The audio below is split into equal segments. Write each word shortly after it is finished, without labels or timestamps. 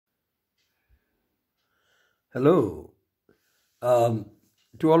Hello. Um,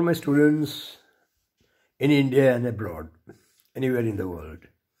 to all my students in India and abroad, anywhere in the world,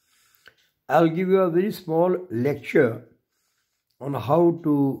 I'll give you a very small lecture on how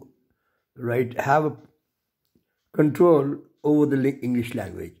to have control over the English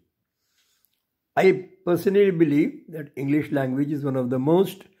language. I personally believe that English language is one of the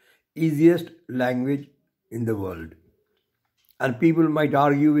most easiest language in the world. And people might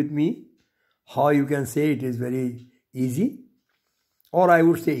argue with me how you can say it is very easy, or I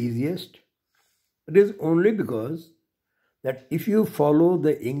would say easiest. It is only because that if you follow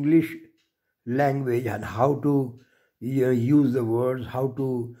the English language and how to use the words, how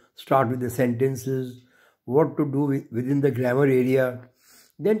to start with the sentences, what to do within the grammar area,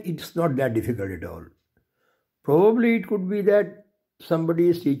 then it's not that difficult at all. Probably it could be that somebody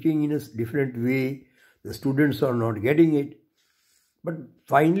is teaching in a different way, the students are not getting it. But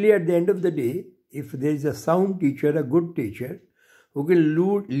finally, at the end of the day, if there is a sound teacher, a good teacher, who can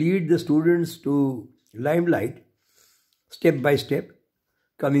lead the students to limelight, step by step,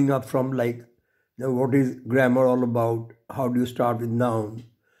 coming up from what is grammar all about, how do you start with noun,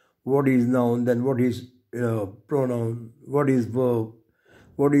 what is noun, then what is pronoun, what is verb,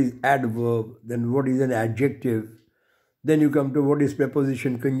 what is adverb, then what is an adjective, then you come to what is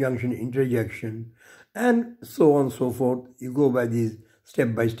preposition, conjunction, interjection, and so on and so forth. You go by these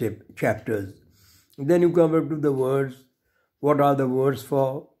step-by-step chapters. Then you come up to the words. What are the words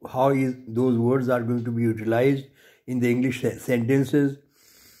for? How those words are going to be utilized in the English sentences?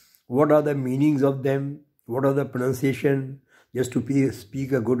 What are the meanings of them? What are the pronunciation? Just to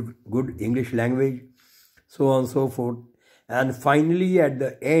speak a good English language, so on and so forth. And finally, at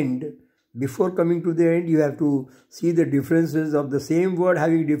the end, before coming to the end, you have to see the differences of the same word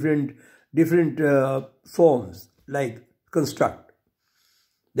having different forms, like construct.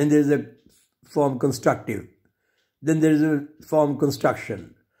 Then there is a form constructive. Then there is a form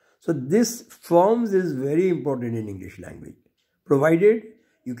construction. So this forms is very important in English language, provided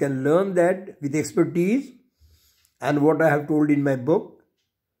you can learn that with expertise. And what I have told in my book,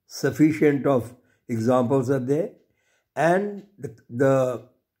 sufficient of examples are there. And the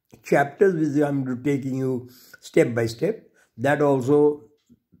chapters which I am taking you step by step, that also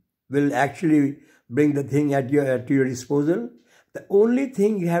will actually bring the thing at your disposal. The only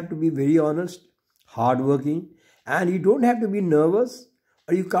thing, you have to be very honest, hardworking, and you don't have to be nervous,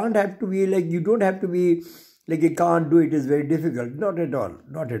 or you can't have to be you don't have to be like you can't do it is very difficult. Not at all,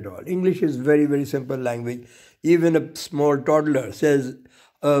 not at all. English is very, very simple language. Even a small toddler says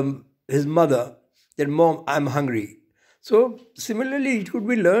his mother that, "Mom, I'm hungry." So similarly, it could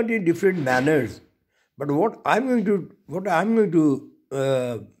be learned in different manners. But what I'm going to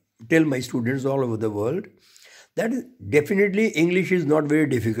tell my students all over the world, that is definitely English is not very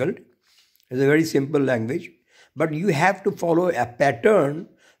difficult. It's a very simple language. But you have to follow a pattern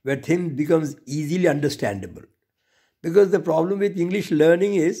where things becomes easily understandable. Because the problem with English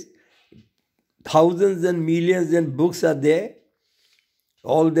learning is thousands and millions and books are there.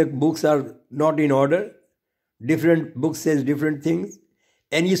 All the books are not in order. Different books says different things.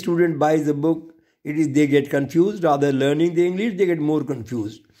 Any student buys a book, they get confused. Rather learning the English, they get more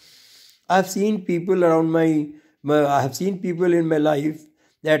confused. I have seen people around I have seen people in my life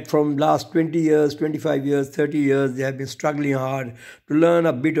that from last 20 years, 25 years, 30 years, they have been struggling hard to learn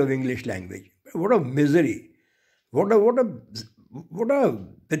a bit of English language. What a misery. What a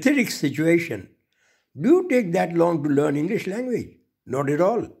pathetic situation. Do you take that long to learn English language? Not at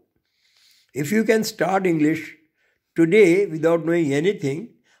all. If you can start English today without knowing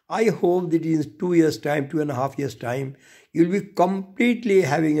anything, I hope that in 2 years' time, 2.5 years' time, you'll be completely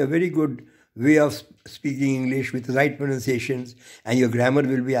having a very good way of speaking English with right pronunciations, and your grammar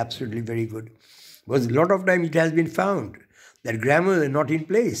will be absolutely very good. Because a lot of time it has been found that grammar is not in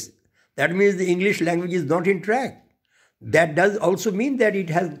place. That means the English language is not in track. That does also mean that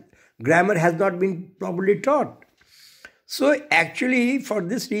grammar has not been properly taught. So actually, for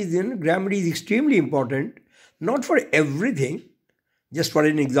this reason, grammar is extremely important, not for everything. Just for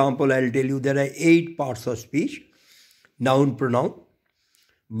an example, I'll tell you there are 8 parts of speech: noun, pronoun,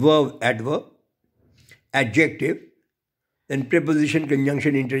 verb, adverb, adjective, then preposition,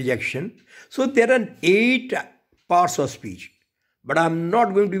 conjunction, interjection. So there are 8 parts of speech. But I'm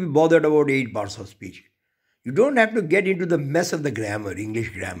not going to be bothered about 8 parts of speech. You don't have to get into the mess of the grammar, English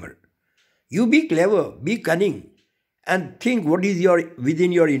grammar. You be clever, be cunning, and think what is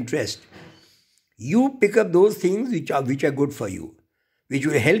within your interest. You pick up those things which are good for you, which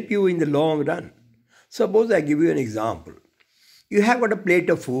will help you in the long run. Suppose I give you an example. You have got a plate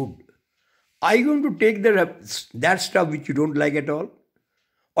of food. Are you going to take that stuff which you don't like at all?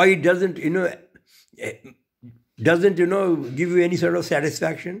 Or it doesn't, doesn't, give you any sort of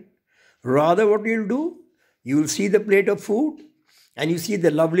satisfaction. Rather, what you'll do, you will see the plate of food and you see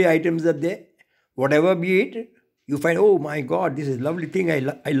the lovely items are there. Whatever be it, you find, oh my God, this is a lovely thing.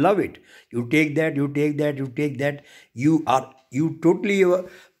 I love it. You take that, you take that, you take that. You totally, 90%,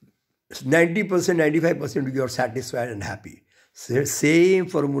 95% you are satisfied and happy. Same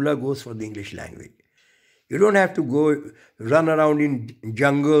formula goes for the English language. You don't have to go run around in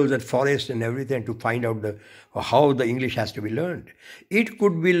jungles and forests and everything to find out how the English has to be learned. It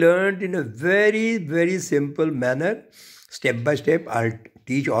could be learned in a very, very simple manner, step by step. I'll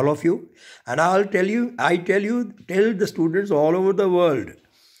teach all of you, and tell the students all over the world,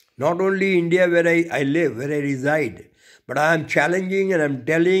 not only India where I live, where I reside, but I am challenging and I'm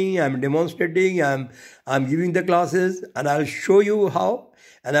telling, I'm demonstrating, I'm giving the classes, and I'll show you how.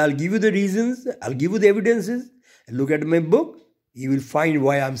 And I'll give you the reasons, I'll give you the evidences. Look at my book, you will find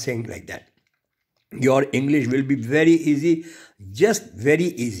why I'm saying like that. Your English will be very easy, just very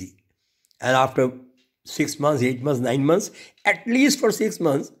easy. And after 6 months, 8 months, 9 months, at least for 6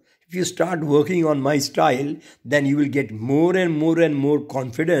 months, if you start working on my style, then you will get more and more and more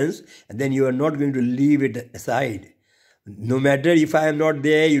confidence, and then you are not going to leave it aside. No matter if I am not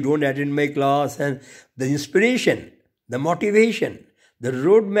there, you don't attend my class, and the inspiration, the motivation, the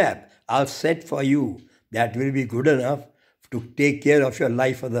roadmap I've set for you, that will be good enough to take care of your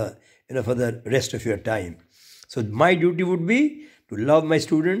life for the rest of your time. So my duty would be to love my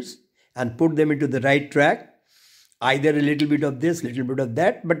students and put them into the right track, either a little bit of this, little bit of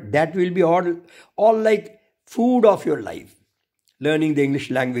that, but that will be all like food of your life. Learning the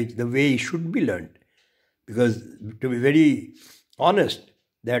English language the way it should be learned. Because to be very honest,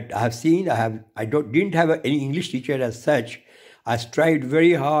 that I have seen, didn't have any English teacher as such. I strived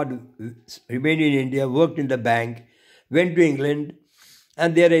very hard, remained in India, worked in the bank, went to England,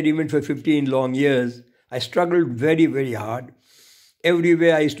 and there I remained for 15 long years. I struggled very, very hard.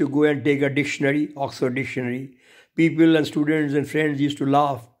 Everywhere I used to go and take a dictionary, Oxford Dictionary. People and students and friends used to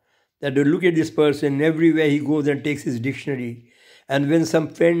laugh that they look at this person, everywhere he goes and takes his dictionary. And when some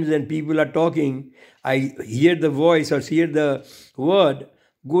friends and people are talking, I hear the voice or hear the word,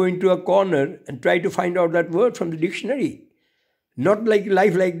 go into a corner and try to find out that word from the dictionary. Not like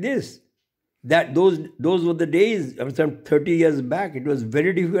life like this. Those were the days, some 30 years back. It was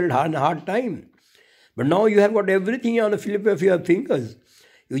very difficult, hard time. But now you have got everything on a flip of your fingers.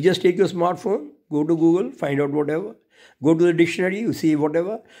 You just take your smartphone, go to Google, find out whatever. Go to the dictionary, you see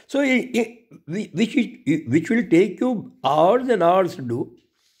whatever. So which will take you hours and hours to do,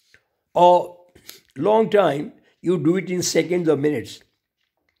 or long time, you do it in seconds or minutes.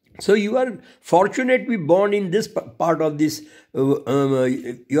 So you are fortunate to be born in this part of this.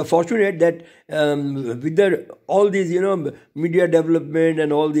 You are fortunate that with all these, media development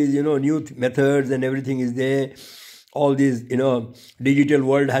and all these, new methods and everything is there. All these, digital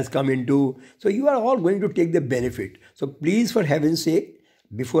world has come into. So you are all going to take the benefit. So please, for heaven's sake,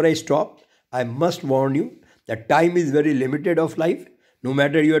 before I stop, I must warn you that time is very limited of life. No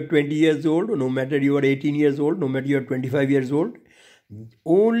matter you are 20 years old, or no matter you are 18 years old, no matter you are 25 years old,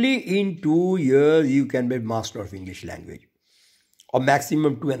 only in 2 years you can be master of English language, or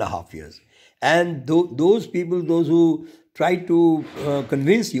maximum 2.5 years. And those people, those who try to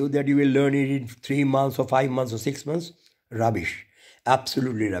convince you that you will learn it in 3 months or 5 months or 6 months, rubbish,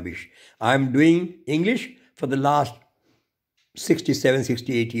 absolutely rubbish. I am doing English for the last 67,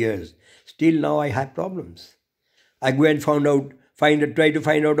 68 years. Still now I have problems. I go and try to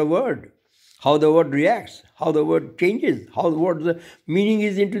find out a word, how the word reacts, how the word changes, what the meaning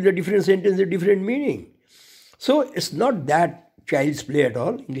is into the different sentence, a different meaning. So it's not that child's play at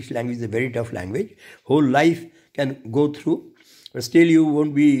all. English language is a very tough language. Whole life can go through, but still you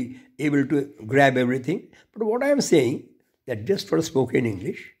won't be able to grab everything. But what I am saying, that just for spoken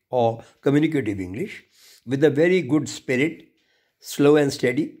English or communicative English, with a very good spirit, slow and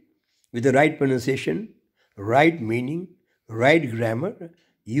steady, with the right pronunciation, right meaning, right grammar,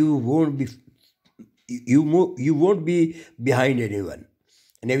 you won't be behind anyone,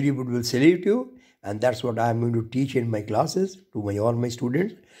 and everybody will salute you. And that's what I'm going to teach in my classes to all my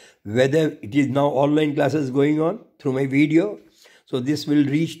students, whether it is now online classes going on through my video. So this will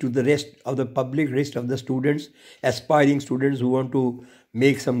reach to the rest of the public, rest of the students, aspiring students who want to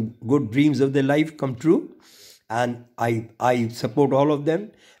make some good dreams of their life come true. And I support all of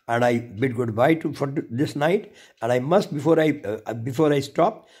them, and I bid goodbye for this night. And I must, before I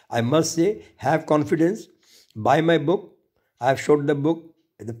stop, I must say, have confidence. Buy my book. I have showed the book.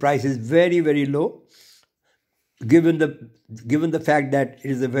 The price is very, very low, given the fact that it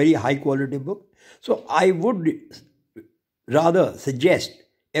is a very high quality book. So I would rather suggest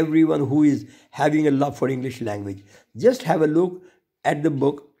everyone who is having a love for English language. Just have a look at the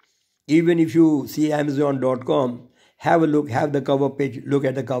book. Even if you see Amazon.com, have a look, have the cover page, look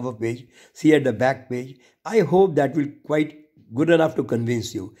at the cover page, see at the back page. I hope that will quite good enough to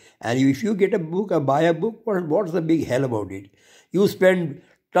convince you. And if you get a book or buy a book, what's the big hell about it? You spend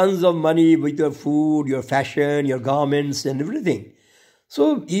tons of money with your food, your fashion, your garments and everything.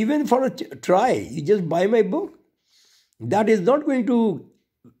 So even for a try, you just buy my book. That is not going to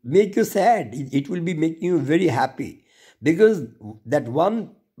make you sad. It will be making you very happy, because that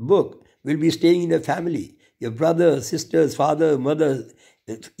one book will be staying in the family. Your brothers, sisters, father, mother,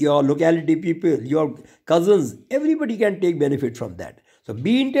 your locality people, your cousins, everybody can take benefit from that. So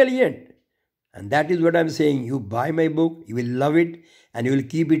be intelligent. And that is what I'm saying. You buy my book, you will love it, and you will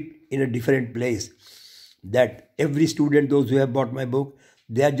keep it in a different place. That every student, those who have bought my book,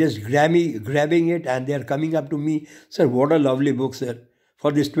 they are just grabbing it, and they are coming up to me, sir, what a lovely book, sir.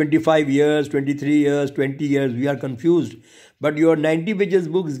 For this 25 years, 23 years, 20 years, we are confused. But your 90 pages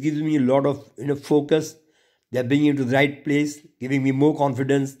books gives me a lot of focus. They are bringing me to the right place, giving me more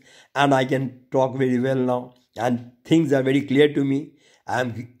confidence, and I can talk very well now. And things are very clear to me.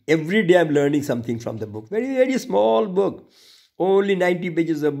 Every day I'm learning something from the book. Very, very small book. Only 90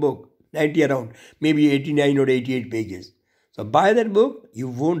 pages of book. 90 around. Maybe 89 or 88 pages. So buy that book. You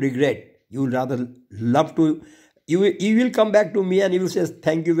won't regret. You will rather love to. You will come back to me and you will say,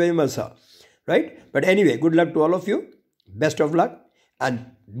 thank you very much, sir. Right? But anyway, good luck to all of you. Best of luck. And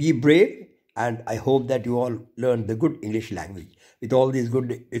be brave. And I hope that you all learn the good English language with all these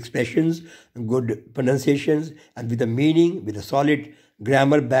good expressions, good pronunciations, and with a meaning, with a solid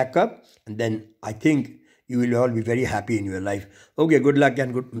grammar backup. And then I think you will all be very happy in your life. Okay, good luck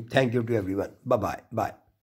and thank you to everyone. Bye-bye. Bye.